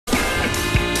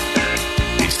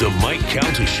It's the Mike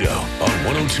Calta Show on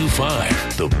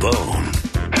 102.5 The Bone.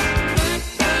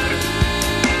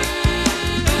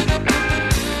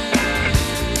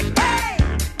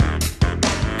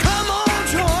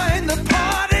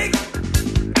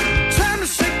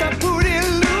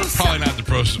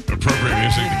 Appropriate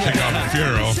music to kick off the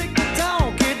funeral.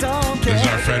 This is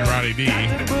our friend Ronnie D.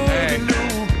 Hey.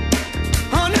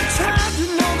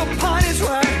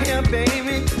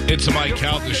 It's the Mike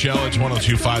Calta Show. It's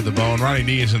 102.5 The Bone. Ronnie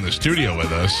D is in the studio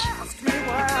with us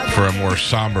for a more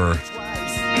somber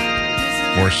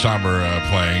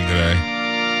playing today.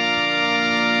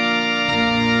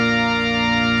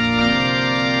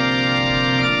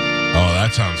 Oh,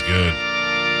 that sounds good.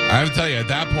 I have to tell you, at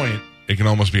that point, it can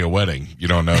almost be a wedding. You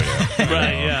don't know yet.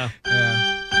 Right, yeah.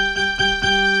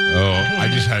 Oh, I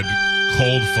just had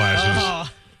cold flashes.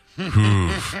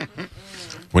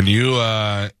 When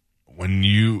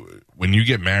you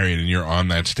get married and you're on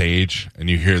that stage and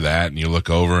you hear that and you look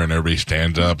over and everybody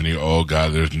stands up and oh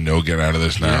God, there's no getting out of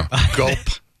this now. Gulp.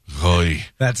 Oy.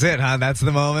 That's it, huh? That's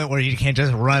the moment where you can't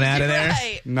just run out of there.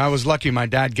 Right. And I was lucky. My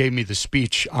dad gave me the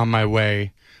speech on my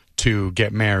way to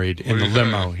get married in the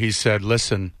limo. He said,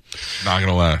 listen, not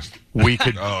gonna last. We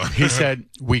could he said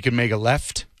we could make a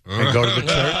left and go to the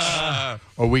church,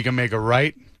 or we can make a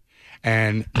right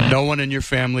and no one in your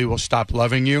family will stop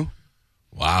loving you.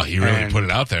 Wow, he really put it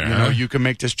out there. You know, you can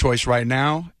make this choice right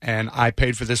now, and I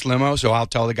paid for this limo, so I'll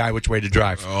tell the guy which way to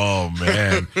drive. Oh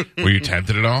man. Were you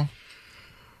tempted at all?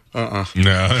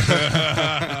 No.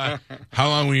 How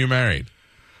long were you married?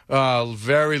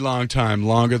 Very long time,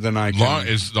 longer than I can.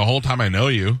 Is the whole time I know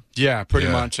you. Yeah, pretty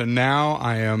much. And now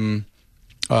I am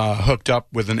hooked up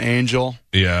with an angel.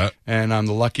 Yeah. And I'm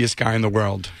the luckiest guy in the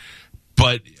world.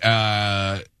 But,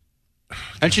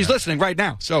 and she's listening right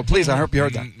now, so please, I hope you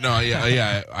heard that. No,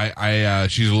 yeah.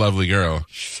 She's a lovely girl.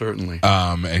 Certainly.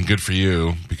 And good for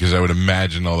you, because I would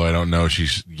imagine, although I don't know,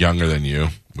 she's younger than you,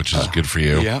 which is good for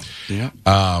you. Yeah.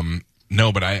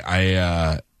 No, but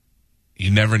I you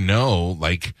never know.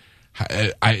 Like,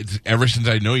 ever since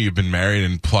I know you've been married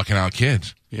and plucking out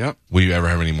kids. Yep. Will you ever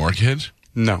have any more kids?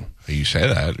 No. You say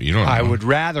that. You don't know. I would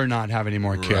rather not have any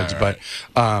more kids, but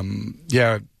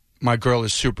yeah, my girl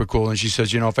is super cool, and she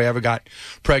says, if I ever got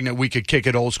pregnant, we could kick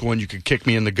it old school, and you could kick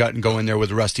me in the gut and go in there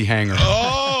with a rusty hanger.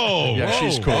 Oh! Yeah,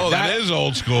 she's cool. Oh, that is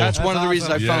old school. That's one of the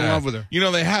reasons I fell in love with her.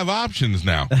 They have options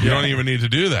now. You don't even need to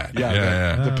do that.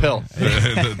 The pill.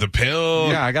 the pill.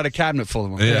 Yeah, I got a cabinet full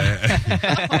of them.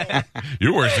 Yeah.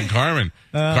 You're worse than Carmen.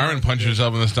 Carmen punches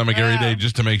herself in the stomach every day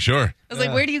just to make sure. I was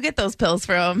like, where do you get those pills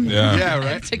from? Yeah,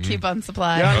 right. To keep on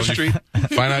supply. Yeah, on the street.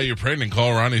 Find out you're pregnant,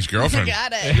 call Ronnie's girlfriend.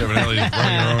 Got it. You evidently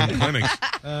run your own clinics.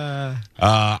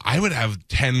 I would have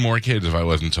 10 more kids if I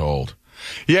wasn't so old.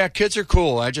 Yeah, kids are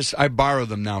cool. I borrow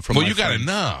them now from my you got friends.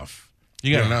 enough.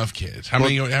 You got enough kids. How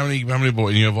many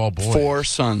boys? You have all boys? 4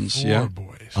 sons. 4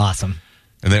 boys. Awesome.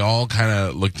 And they all kind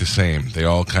of look the same. They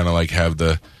all kind of have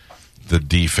the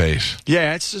D face.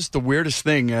 Yeah, it's just the weirdest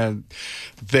thing.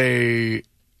 They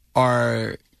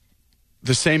are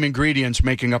the same ingredients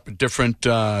making up a different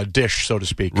dish, so to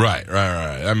speak. Right.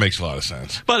 That makes a lot of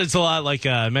sense. But it's a lot like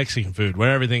Mexican food,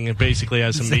 where everything basically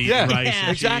has some meat, rice,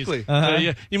 and exactly.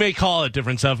 cheese. You may call it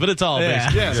different stuff, but it's all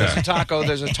basically. Yeah, there's a taco,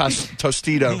 there's a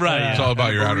tostito. Right. It's all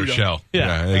about your outer shell.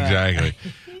 Yeah. Exactly.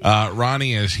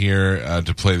 Ronnie is here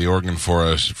to play the organ for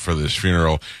us for this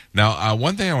funeral. Now,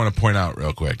 one thing I want to point out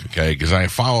real quick, okay, because I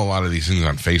follow a lot of these things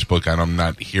on Facebook, and I'm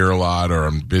not here a lot, or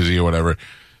I'm busy or whatever,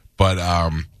 but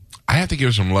I have to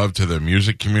give some love to the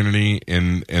music community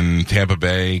in Tampa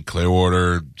Bay,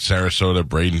 Clearwater, Sarasota,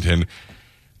 Bradenton.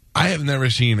 I have never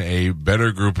seen a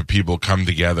better group of people come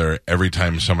together every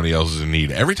time somebody else is in need.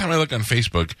 Every time I look on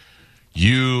Facebook,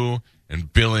 you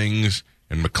and Billings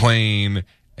and McLean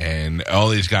and all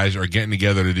these guys are getting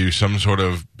together to do some sort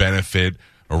of benefit.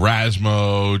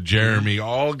 Erasmo, Jeremy,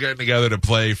 all getting together to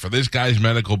play for this guy's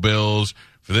medical bills,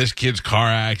 for this kid's car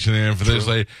accident, for this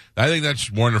lady. I think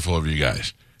that's wonderful of you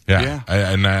guys. Yeah.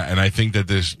 I think that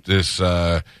this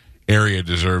area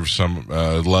deserves some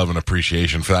love and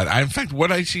appreciation for that. In fact, what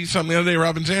I see something the other day,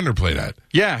 Robin Zander played at.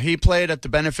 Yeah, he played at the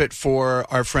benefit for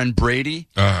our friend Brady.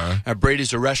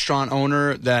 Brady's a restaurant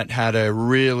owner that had a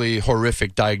really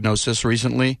horrific diagnosis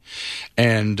recently,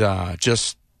 and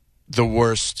just the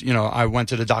worst. I went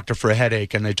to the doctor for a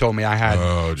headache, and they told me I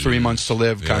had 3 months to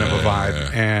live, kind of a vibe.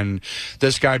 Yeah. And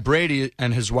this guy Brady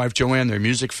and his wife Joanne, they're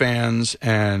music fans,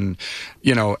 and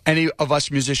any of us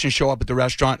musicians show up at the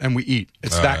restaurant and we eat.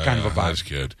 It's that kind of a vibe. That's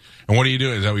good. And what are you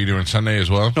doing? Is that what you're doing Sunday as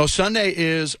well? No, Sunday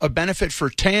is a benefit for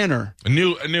Tanner. A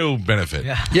new benefit.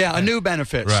 Yeah, a new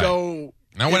benefit. Right. So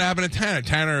now, what happened to Tanner?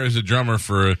 Tanner is a drummer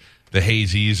for the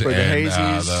hazies For and the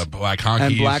hazies the black honkies.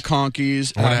 and black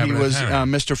honkies. What happened He to was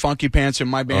Tanner? Mr. Funky Pants in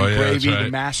my band, Oh, yeah, Gravy, that's right.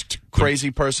 the masked crazy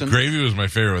person. Gravy was my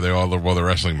favorite. They all wore the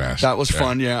wrestling mask. That was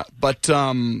fun, yeah. But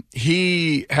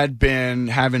he had been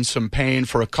having some pain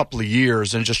for a couple of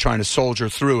years and just trying to soldier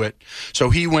through it. So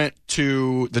he went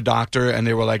to the doctor, and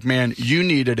they were like, man, you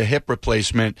needed a hip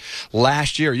replacement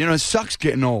last year. You know, it sucks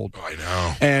getting old. I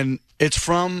know. And it's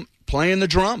from playing the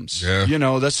drums. Yeah. You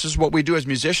know, this is what we do as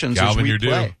musicians. Galvin, is we you're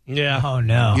play. due. Yeah. Oh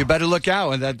no. You better look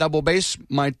out, and that double bass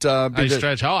might be I the...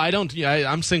 stretch. Oh, I don't.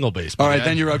 I'm single bass. All buddy. right,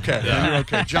 then you're okay. Then you're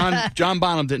okay. John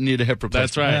Bonham didn't need a hip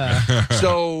replacement. That's right.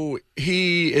 So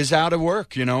he is out of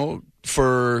work, you know,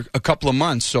 for a couple of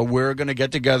months. So we're going to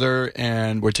get together,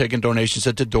 and we're taking donations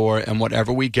at the door, and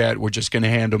whatever we get, we're just going to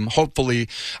hand him, hopefully,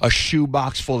 a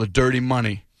shoebox full of dirty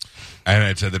money. And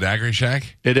it's at the Daiquiri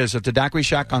Shack? It is at the Daiquiri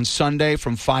Shack on Sunday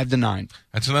from 5 to 9.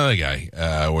 That's another guy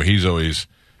where he's always,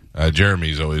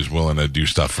 Jeremy's always willing to do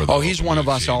stuff for the Oh, he's local one of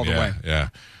music us all scene. the way. Yeah.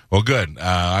 Well, good.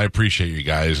 I appreciate you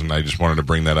guys, and I just wanted to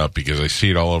bring that up because I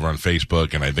see it all over on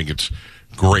Facebook, and I think it's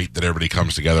great that everybody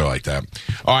comes together like that.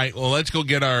 All right, well, let's go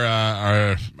get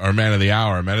our man of the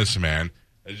hour, Medicine Man.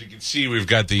 As you can see, we've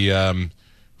got the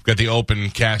open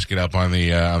casket up on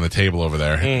the table over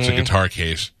there. It's a guitar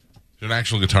case. Is there an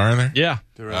actual guitar in there?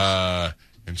 Yeah.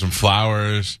 And some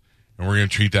flowers, and we're gonna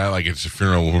treat that like it's a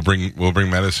funeral. We'll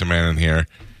bring Medicine Man in here.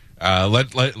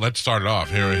 Let's start it off.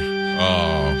 Here we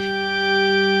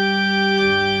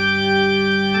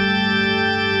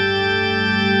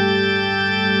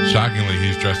Shockingly,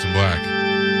 he's dressed in black.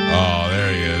 Oh,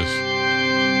 there he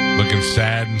is, looking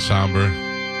sad and somber.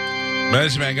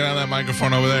 Medicine Man, get on that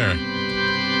microphone over there.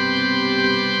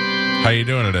 How you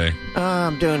doing today?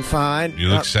 I'm doing fine. You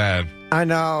look sad. I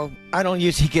know. I don't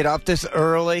usually get up this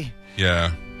early.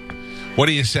 Yeah. What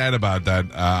are you sad about? That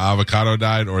Avocado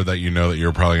died, or that you know that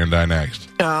you're probably gonna die next?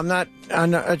 I'm not.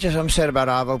 I'm sad about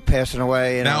Avo passing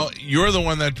away. You Now know. you're the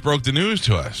one that broke the news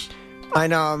to us. I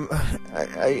know.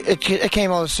 It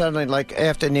came all of a sudden, like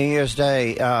after New Year's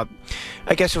Day.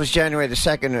 I guess it was January the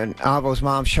 2nd, and Avo's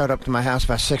mom showed up to my house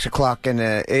about 6 o'clock in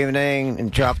the evening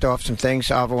and dropped off some things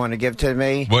Avo wanted to give to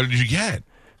me. What did you get?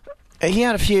 He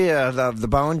had a few of the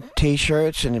Bone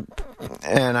T-shirts, and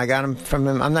I got them from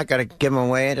him. I'm not going to give them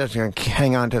away. I'm just going to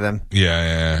hang on to them.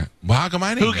 Yeah. Well, how come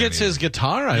I didn't Who get gets any? his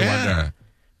guitar? I wonder.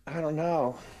 I don't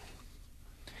know.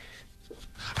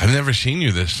 I've never seen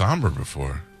you this somber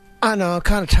before. I know. I'm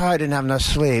kind of tired. Didn't have enough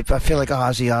sleep. I feel like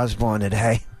Ozzy Osbourne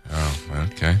today. Oh,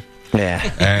 okay.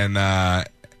 Yeah.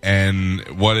 And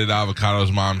what did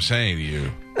Avocado's mom say to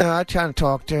you? I tried to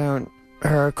talk to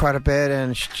her quite a bit,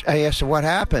 and I asked her what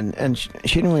happened, and she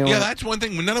didn't really. Yeah, that's one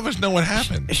thing. None of us know what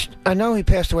happened. I know he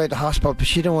passed away at the hospital, but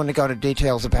she didn't want to go into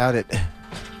details about it.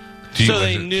 So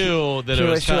they knew that She it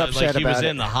was was too kind of like upset he was about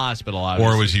in it. the hospital,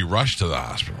 obviously. Or was he rushed to the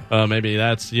hospital? Maybe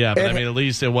that's, yeah. But I mean, at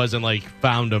least it wasn't like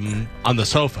found him on the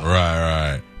sofa.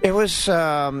 Right. It was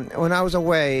when I was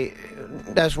away.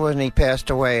 That's when he passed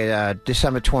away,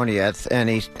 December 20th, and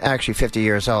he's actually 50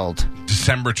 years old.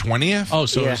 December 20th? Oh,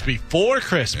 so it was before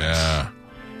Christmas. Yeah.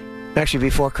 Actually,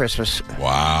 before Christmas.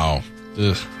 Wow.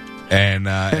 Ugh. And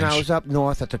I was up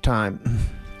north at the time.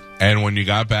 And when you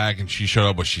got back and she showed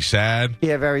up, was she sad?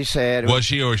 Yeah, very sad. Was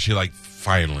she, or was she like,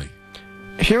 finally?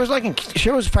 She was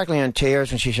practically in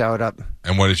tears when she showed up.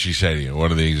 And what did she say to you?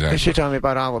 What are the exact? She told me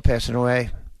about Alva passing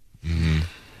away. Mm-hmm.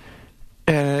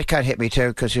 And it kind of hit me too,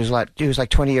 because he was like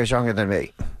 20 years younger than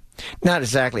me. Not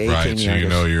exactly 18 right, so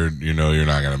years. you know you're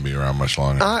not going to be around much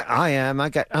longer. I am.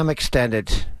 I'm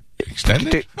extended.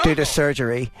 Extended? Due to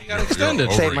surgery. You got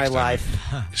extended. Saved my Overextended. life.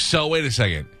 So wait a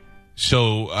second.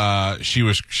 So she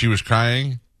was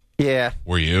crying. Yeah.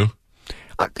 Were you?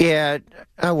 Yeah,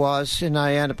 I was, and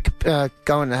I ended up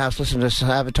going to the house listening to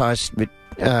some advertised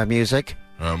music.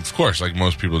 Of course, like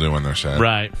most people do when they're sad.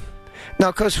 Right.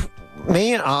 No, because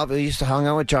me and Alva used to hang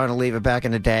out with John Oliva back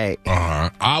in the day.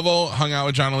 Avo hung out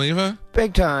with John Oliva?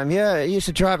 Big time, yeah. He used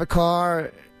to drive a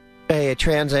car, a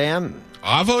Trans Am.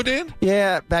 Avo did?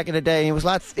 Yeah, back in the day. He was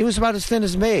about as thin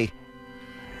as me.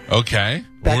 Okay.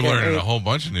 Back We're in learning eight- a whole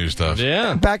bunch of new stuff.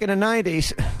 Yeah. Back in the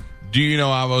 90s. Do you know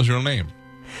Avo's real name?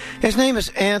 His name is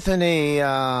Anthony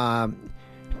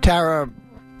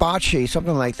Tarabacci,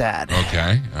 something like that.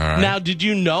 Okay. All right. Now, did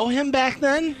you know him back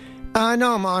then? I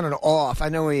know him on and off. I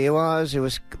know who he was. He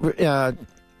was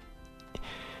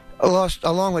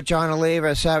along with John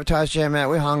Oliva, Sabotage Jam Out.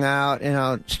 We hung out,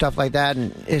 stuff like that.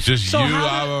 And it's Just So you,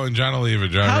 how Avo, and John Oliva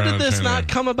driving How around did this Trinidad. not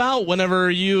come about whenever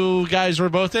you guys were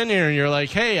both in here and you're like,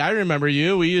 hey, I remember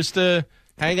you. We used to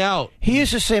hang out. He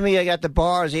used to see me at the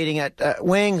bars eating at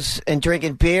wings and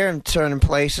drinking beer in certain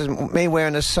places. Me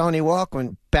wearing a Sony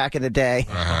Walkman back in the day.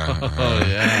 Oh,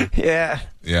 yeah. Yeah.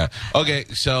 Yeah. Okay,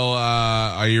 so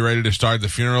are you ready to start the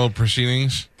funeral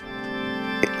proceedings?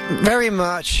 Very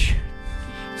much.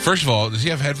 First of all, does he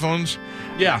have headphones?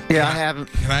 Yeah. Yeah, I haven't.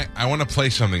 I want to play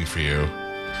something for you.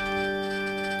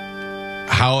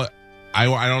 How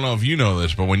I don't know if you know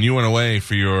this, but when you went away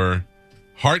for your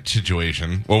heart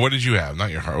situation, well, what did you have?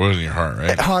 Not your heart. It wasn't your heart,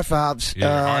 right? Heart valves.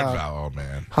 Yeah, heart valve. Oh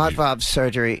man, Heart valve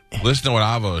surgery. Listen to what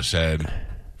Avo said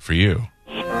for you.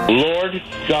 Lord,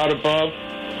 God above,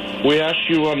 we ask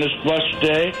you on this blessed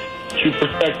day to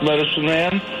protect Medicine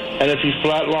Man, and if he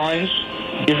flatlines,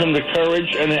 give him the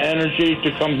courage and the energy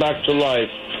to come back to life.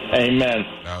 Amen.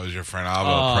 That was your friend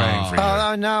Avo praying for you.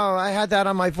 Oh, no. I had that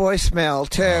on my voicemail,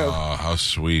 too. Oh, how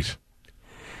sweet.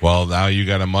 Well, now you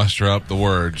got to muster up the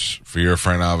words for your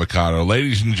friend Avocado.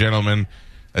 Ladies and gentlemen,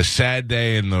 a sad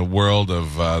day in the world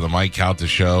of the Mike Calta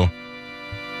show.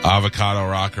 Avocado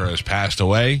Rocker has passed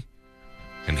away,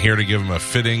 and here to give him a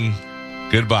fitting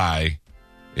goodbye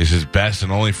is his best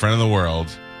and only friend in the world,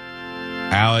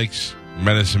 Alex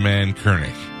Medicine Man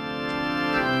Koenig.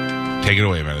 Take it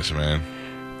away, Medicine Man.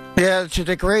 Yeah, to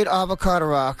the great Avocado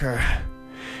Rocker.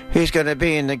 He's going to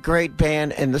be in the great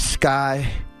band In the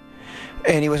Sky.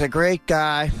 And he was a great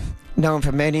guy, known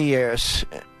for many years.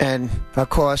 And, of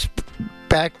course,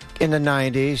 back in the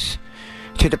 90s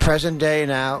to the present day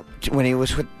now, when he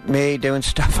was with me doing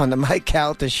stuff on the Mike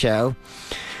Calta show,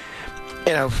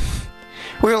 you know,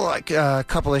 we were like a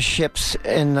couple of ships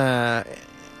in the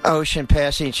ocean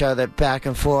passing each other back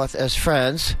and forth as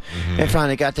friends. And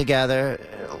finally got together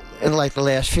in like the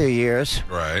last few years.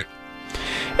 Right.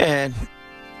 And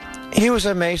he was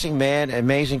an amazing man,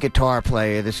 amazing guitar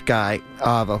player, this guy,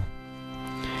 Avo.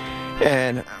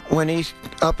 And when he's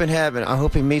up in heaven, I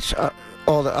hope he meets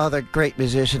all the other great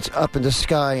musicians up in the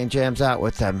sky and jams out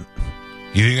with them.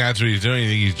 You think that's what he's doing? You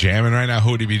think he's jamming right now?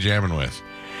 Who would he be jamming with?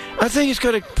 I think he's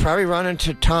going to probably run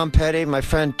into Tom Petty, my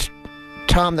friend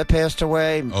Tom that passed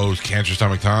away. Oh, Cancer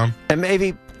Stomach Tom? And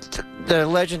maybe the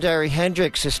legendary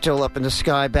Hendrix is still up in the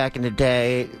sky back in the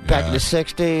day, back in the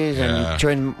 60s, and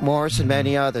Jim Morris and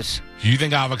many others. Do you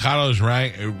think Avocado's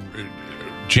right?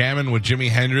 Jamming with Jimi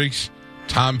Hendrix,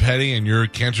 Tom Petty, and your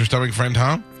Cancer Stomach friend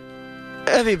Tom?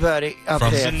 Everybody up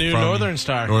From there. The new Northern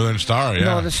Star. Northern Star, yeah.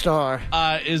 Northern Star.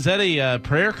 Is that a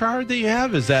prayer card that you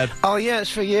have? Is that... Oh, yeah, it's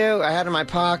for you. I had it in my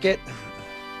pocket.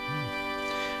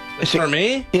 It's for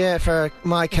me? Yeah, for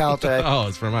my Calta. Oh,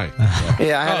 it's for Mike.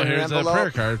 Yeah, I had here's an a envelope. prayer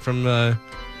card from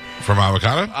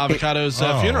Avocado? Avocado's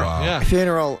funeral. Wow. Yeah.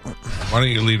 Funeral. Why don't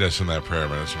you lead us in that prayer,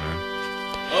 Medicine Man?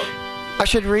 I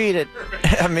should read it.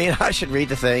 I mean, I should read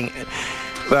the thing.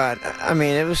 But, I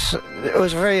mean, it was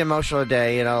a very emotional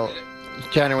day, you know,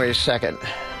 January 2nd,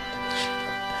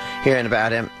 hearing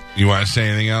about him. You want to say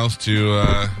anything else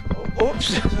to... Oops.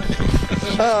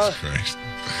 Jesus Christ.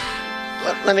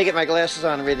 Let me get my glasses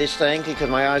on and read this thing because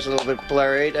my eyes are a little bit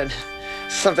blurred, and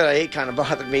something I ate kind of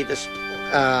bothered me.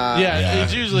 Yeah,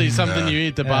 it's usually something you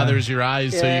eat that bothers your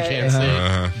eyes so you can't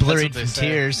see. Blurred from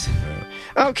tears.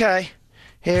 Okay,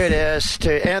 here it is.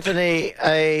 To Anthony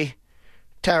A.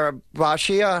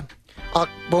 Tarabashia,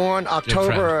 born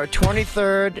October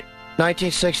 23rd,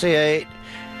 1968,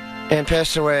 and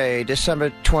passed away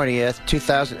December 20th,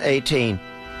 2018.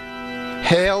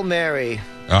 Hail Mary.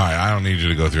 All right, I don't need you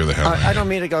to go through the Hail Mary. I don't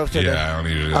mean to go through I don't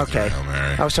need you to go through the Hail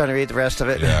Mary. I was trying to read the rest of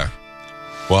it. Yeah.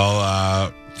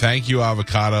 Well, thank you,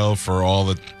 Avocado, for all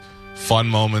the fun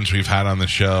moments we've had on the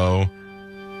show.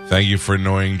 Thank you for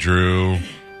annoying Drew.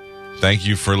 Thank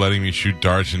you for letting me shoot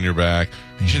darts in your back.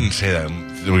 You shouldn't say that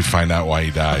until we find out why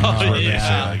he died.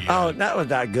 Oh, that was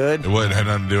not good. It wouldn't have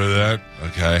nothing to do with that?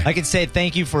 Okay. I could say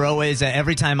thank you for always,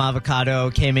 every time Avocado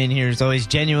came in here, he's always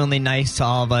genuinely nice to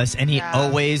all of us, and he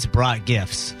always brought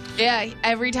gifts. Yeah,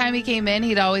 every time he came in,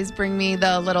 he'd always bring me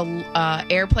the little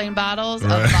airplane bottles of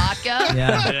vodka.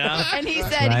 Yeah. And he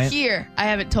said, Here, I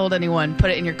haven't told anyone,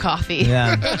 put it in your coffee.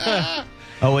 Yeah.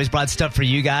 Always brought stuff for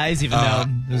you guys, even though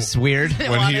it was weird.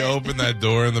 When he opened that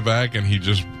door in the back and he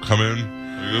just come in,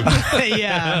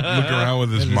 yeah, look around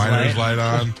with his miner's light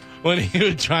on. When he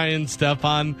would try and step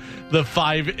on the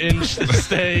 5-inch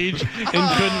stage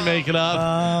and couldn't make it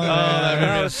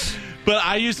up. But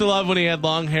I used to love when he had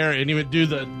long hair and he would do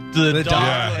the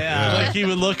dog. Yeah. Like he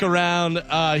would look around.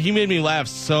 He made me laugh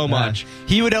so much.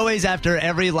 He would always, after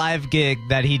every live gig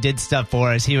that he did stuff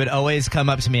for us, he would always come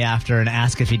up to me after and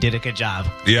ask if he did a good job.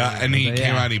 Yeah, and he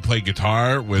came out and he played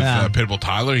guitar with Pitbull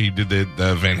Tyler. He did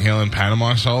the Van Halen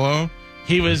Panama solo.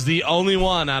 He was the only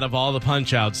one out of all the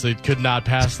Punch-Outs that could not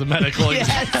pass the medical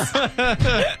exam.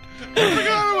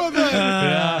 forgot about that.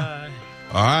 Yeah.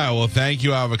 All right. Well, thank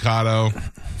you, Avocado,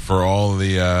 for all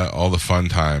the fun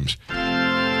times.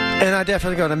 And I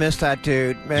definitely going to miss that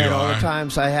dude, man. You All are? the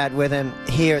times I had with him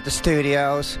here at the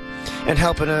studios and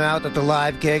helping him out at the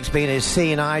live gigs, being his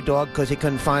C&I dog because he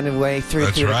couldn't find a way through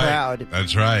That's the right. crowd.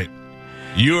 That's right.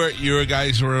 You were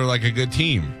guys who were like a good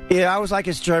team. Yeah, I was like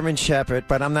his German Shepherd,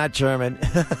 but I'm not German.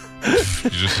 You're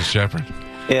just a shepherd.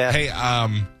 Yeah. Hey,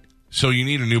 so you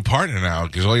need a new partner now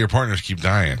because all your partners keep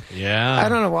dying. Yeah. I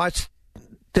don't know what's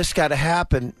this got to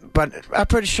happen, but I'm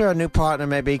pretty sure a new partner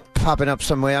may be popping up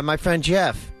somewhere. My friend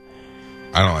Jeff.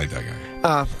 I don't like that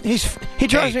guy. He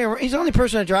drives me. He's the only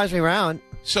person that drives me around.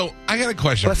 So I got a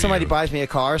question. Unless for somebody you. buys me a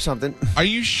car or something. Are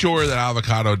you sure that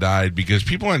Avocado died? Because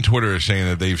people on Twitter are saying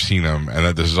that they've seen him and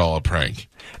that this is all a prank.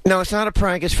 No, it's not a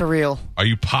prank. It's for real. Are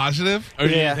you positive? Or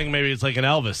do Yeah. you think maybe it's like an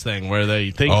Elvis thing where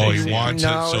they think Oh, they he see wants him?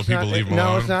 it so it's people not, leave him no,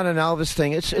 alone? it's not an Elvis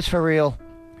thing. It's for real.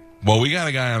 Well, we got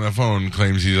a guy on the phone who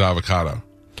claims he's Avocado.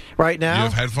 Right Do you now?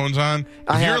 have headphones on?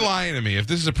 I If you're have. lying to me, if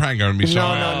this is a prank, I'm going to be so No,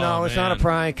 mad. no, it's not a man.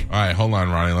 prank. All right, hold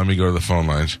on, Ronnie. Let me go to the phone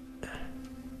lines.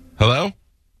 Hello?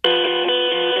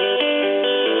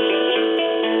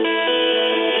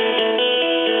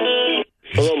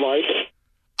 Hello, Mike.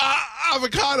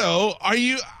 Avocado, are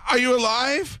you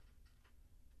alive?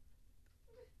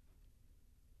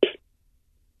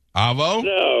 Avo?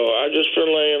 No, I just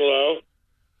been laying low.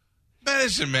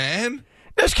 Medicine Man?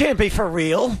 This can't be for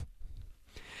real.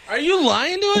 Are you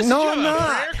lying to us? No, Did you I'm have a not.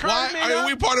 prayer card made Why are up?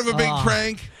 we part of a big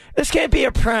prank? This can't be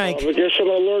a prank. I guess I'm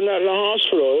going to learn that in the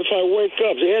hospital. If I wake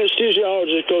up, the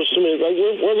anesthesiologist goes to me, like,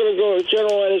 we're going to go to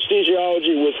general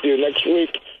anesthesiology with you next week.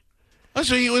 Oh,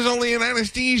 so he was only in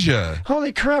anesthesia.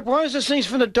 Holy crap, why is this thing's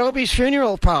from the Dobie's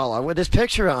funeral parlor with this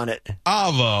picture on it?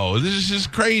 Avo, this is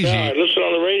just crazy. Yeah, I listen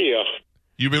on the radio.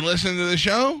 You've been listening to the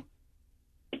show?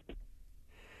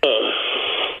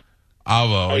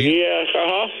 Avo,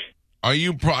 Yeah, are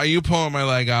you pulling my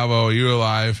leg, Avo? Are you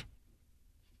alive?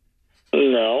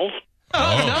 No.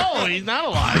 Oh, no, he's not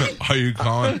alive. Are you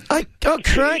calling? Oh,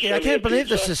 crikey, I can't believe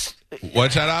this is...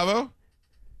 What's that, Avo?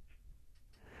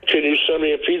 Can you send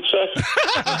me a pizza?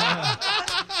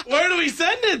 Where do we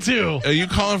send it to? Are you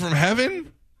calling from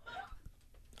heaven?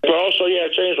 But also, yeah, I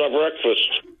changed my breakfast.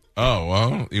 Oh,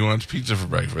 well, he wants pizza for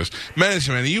breakfast.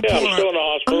 Medicine Man, are you Yeah, pulling I'm still in the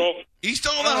hospital. He's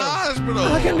still in the hospital.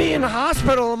 How can be in the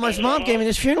hospital and my mom gave me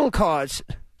his funeral cards?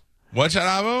 What's that,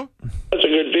 Avo? That's a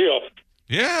good deal.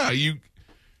 Yeah, did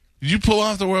you pull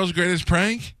off the world's greatest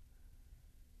prank?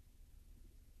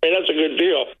 Hey, that's a good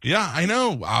deal. Yeah, I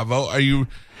know, Avo.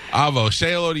 Avo,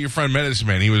 say hello to your friend Medicine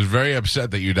Man. He was very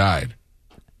upset that you died.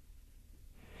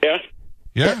 Yeah?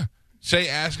 Yeah.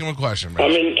 Ask him a question, I'm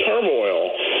man. in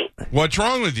turmoil. What's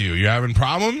wrong with you? You having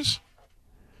problems?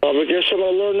 I guess I'm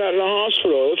going to learn that in the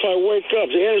hospital. If I wake up,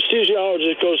 the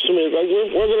anesthesiologist goes to me, like,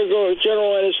 we're going to go to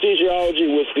general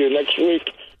anesthesiology with you next week.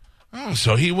 Oh,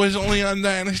 so he was only on the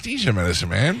anesthesia, Medicine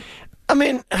Man. I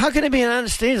mean, how can it be an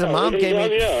anesthesia? Mom gave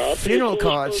me funeral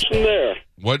cards. There.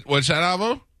 What's that,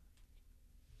 Avo?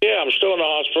 Yeah, I'm still in the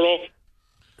hospital.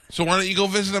 So why don't you go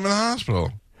visit him in the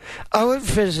hospital? I would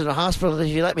visit the hospital if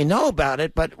you let me know about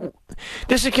it, but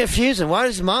this is confusing. Why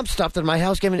does mom stop at my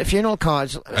house giving me the funeral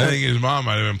cards? I think his mom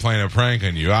might have been playing a prank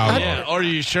on you, Avo. Yeah, are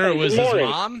you sure it was Good his morning.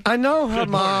 mom? I know her Good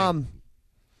morning. mom.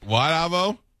 What,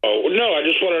 Avo? Oh, no, I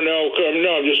just want to know.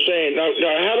 No, I'm just saying. Now,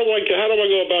 how do I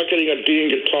go about getting a Dean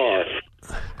guitar?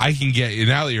 I can get you,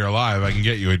 now that you're alive, I can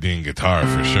get you a Dean guitar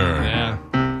for sure. Yeah.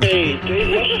 Hey, Dave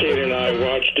Mustaine and I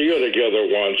watched Dio together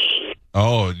once.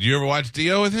 Oh, did you ever watch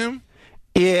Dio with him?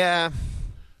 Yeah.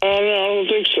 Oh, no, I don't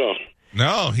think so.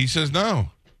 No, he says no.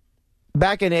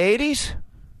 Back in the 80s?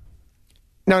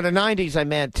 No, the 90s I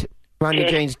meant. Ronnie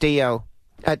James Dio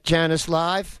at Janice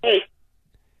Live. Hey,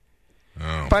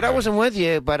 Oh, But I wasn't with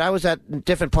you, but I was at a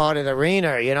different part of the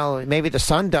arena, you know, maybe the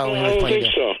Sundome. I don't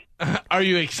think so. Are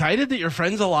you excited that your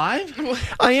friend's alive?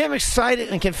 I am excited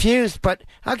and confused, but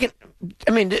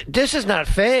this is not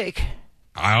fake.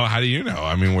 how do you know?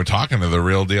 I mean, we're talking to the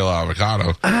real deal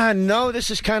Avocado. I know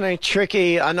this is kind of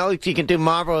tricky. I know you can do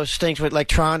marvelous things with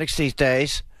electronics these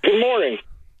days. Good morning.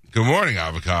 Good morning,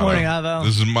 Avocado. Morning, Avo.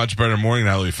 This is a much better morning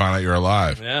now that we find out you're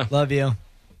alive. Yeah. Love you.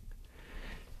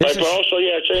 But also,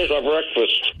 yeah, I changed my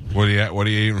breakfast. What are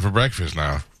you eating for breakfast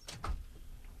now?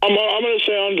 I'm going to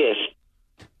say under.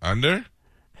 Under?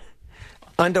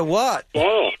 Under what?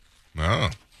 Tomorrow. No.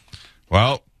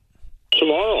 Well,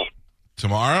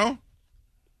 Tomorrow.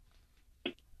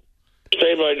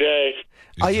 Day by day.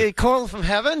 Are you calling from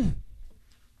heaven?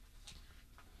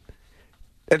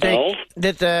 No.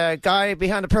 Did the guy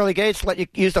behind the pearly gates let you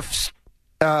use the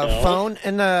phone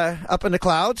up in the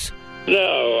clouds?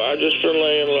 No, I just been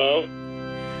laying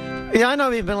low. Yeah, I know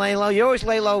you've been laying low. You always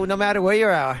lay low no matter where you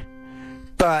are.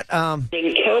 But,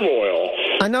 In turmoil.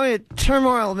 I know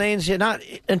turmoil means you're not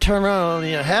in turmoil in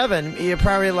your heaven. You're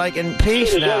probably like in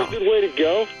peace Is now. that a good way to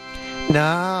go?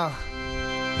 No.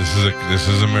 This is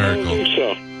a I miracle. don't think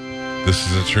so.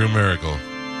 This is a true miracle.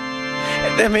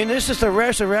 I mean, this is the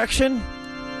resurrection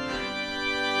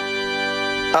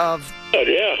of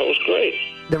Yeah, that was great.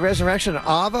 the resurrection of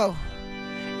Avo.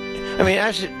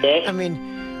 I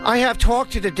mean, I have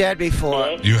talked to the dead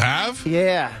before. You have?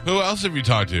 Yeah. Who else have you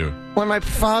talked to? When my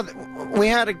father, we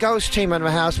had a ghost team at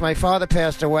my house. My father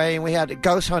passed away, and we had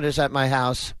ghost hunters at my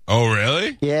house. Oh,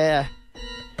 really? Yeah.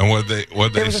 And what they It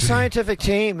was a say? scientific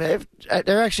team. They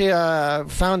actually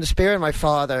found the spirit of my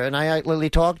father, and I literally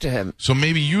talked to him. So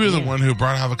maybe you were the one who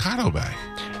brought Avocado back.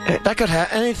 That could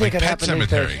happen. Anything Like could Pet happen these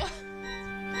days. Cemetery.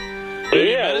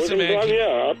 Yeah, Medicine Man can-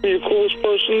 I'll be the coolest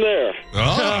person there.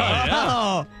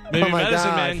 Oh, Maybe Oh, my Medicine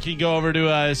God. Man can go over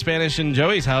to Spanish and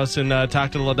Joey's house and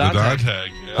talk to the the Ladante. dog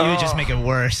tag. You would just make it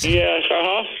worse. Yes,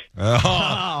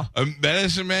 Oh, a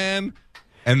Medicine Man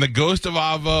and the ghost of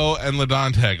Avo and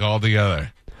Ladontek all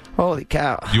together. Holy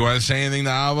cow. You want to say anything to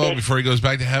Avo before he goes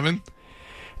back to heaven?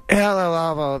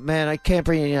 Hello, Avo. Man, I can't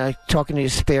bring you talking to your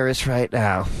spirits right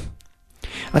now.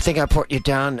 I think I put you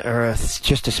down to earth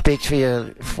just to speak to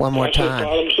you one more I said time.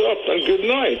 bottoms up and good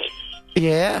night.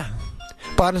 Yeah.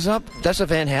 Bottoms up? That's a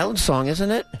Van Halen song,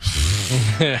 isn't it?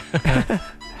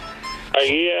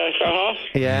 Yes,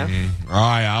 Yeah. All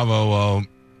right, Avo. Well,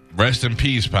 rest in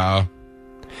peace, pal.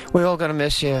 We're all going to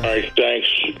miss you. All right, thanks.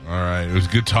 All right. It was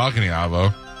good talking to you,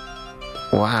 Avo.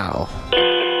 Wow.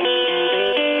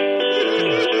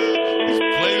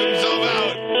 Played himself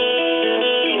out.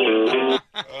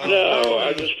 No,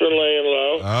 I've just been laying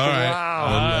low. All right. Wow.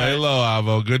 Well, lay low,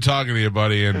 Avo. Good talking to you,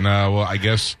 buddy. And, well, I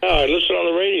guess I listen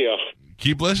on the radio.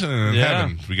 keep listening in Yeah.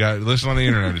 heaven. We got listen on the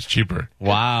internet. It's cheaper.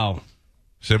 Wow.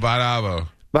 Say bye to Avo.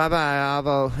 Bye-bye,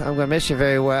 Avo. I'm going to miss you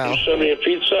very well. Send me a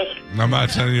pizza. I'm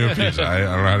not sending you a pizza. I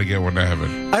don't know how to get one to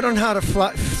heaven. I don't know how to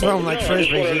throw them like I just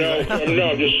want to frisbees. know. No,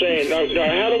 I'm just saying. Now,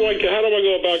 how do I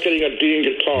go about getting a Dean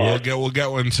guitar? We'll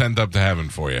get one sent up to heaven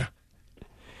for you.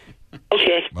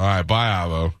 Okay. All right. Bye,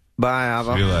 Avo. Bye, See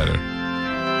you Avo. later.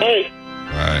 Hey.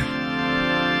 Bye.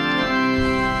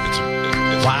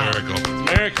 It's Wow. a miracle.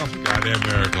 Miracle. Goddamn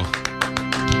miracle.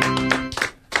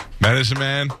 Medicine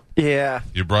Man, Yeah,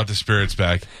 you brought the spirits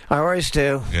back. I always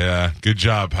do. Yeah. Good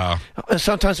job, pal.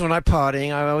 Sometimes when I'm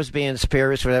partying, I always be in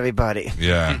spirits with everybody.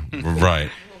 Yeah.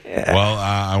 Right. Well,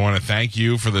 I want to thank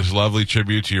you for this lovely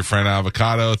tribute to your friend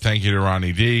Avocado. Thank you to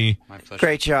Ronnie D. My pleasure.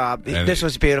 Great job. And This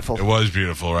was beautiful. It was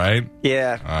beautiful, right?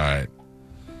 Yeah. All right.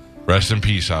 Rest in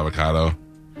peace, Avocado.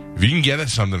 If you can get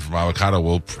us something from Avocado,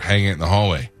 we'll hang it in the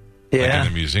hallway. Like Yeah. in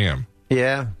the museum.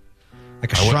 Yeah.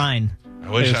 Like a I would- shrine. I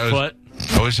wish His I was. foot.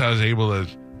 I wish I was able to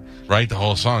write the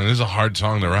whole song. This is a hard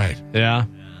song to write. Yeah.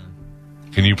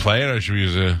 Can you play it, or should we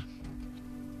use a?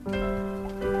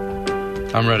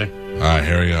 I'm ready. All right,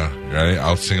 here we go. You ready?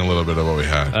 I'll sing a little bit of what we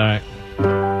had. All right.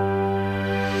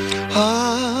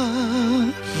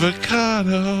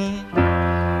 Avocado,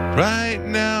 right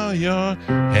now you're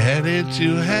headed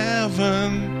to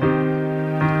heaven.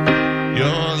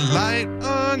 Your light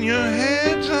on, your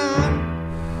head's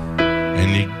on,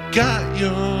 and you got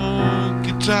your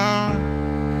guitar.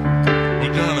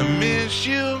 We're gonna miss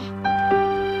you.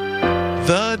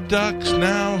 The ducks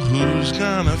now, who's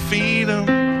gonna feed them?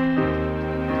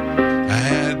 I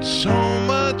had so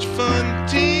much fun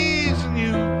teasing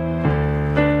you,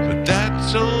 but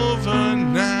that's over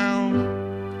now.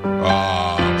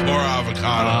 Oh, poor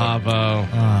Avocado. Bravo.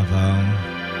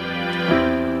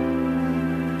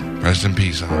 Rest in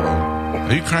peace, Avo.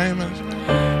 Are you crying, man?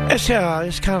 It's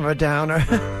kind of a downer.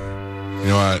 You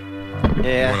know what? You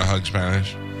Yeah. want to hug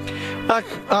Spanish?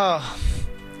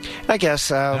 I guess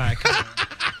so. All right, cool.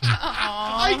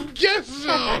 I guess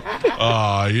so.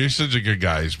 Oh, you're such a good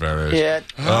guy, Spanish. Yeah.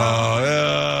 Oh,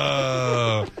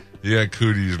 yeah. You got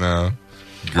cooties now.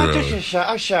 Gross.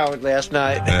 I showered last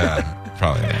night. Yeah,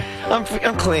 probably not.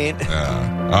 I'm clean.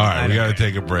 Yeah. All right, we got to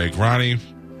take a break. Ronnie,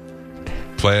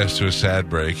 play us to a sad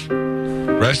break.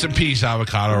 Rest in peace,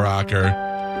 Avocado Rocker.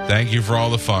 Thank you for all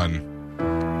the fun.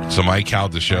 It's the Mike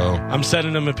Calta Show I'm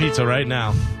sending him a pizza right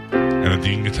now. and a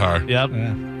Dean guitar. Yep.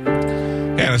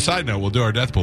 And a side note, we'll do our death pool.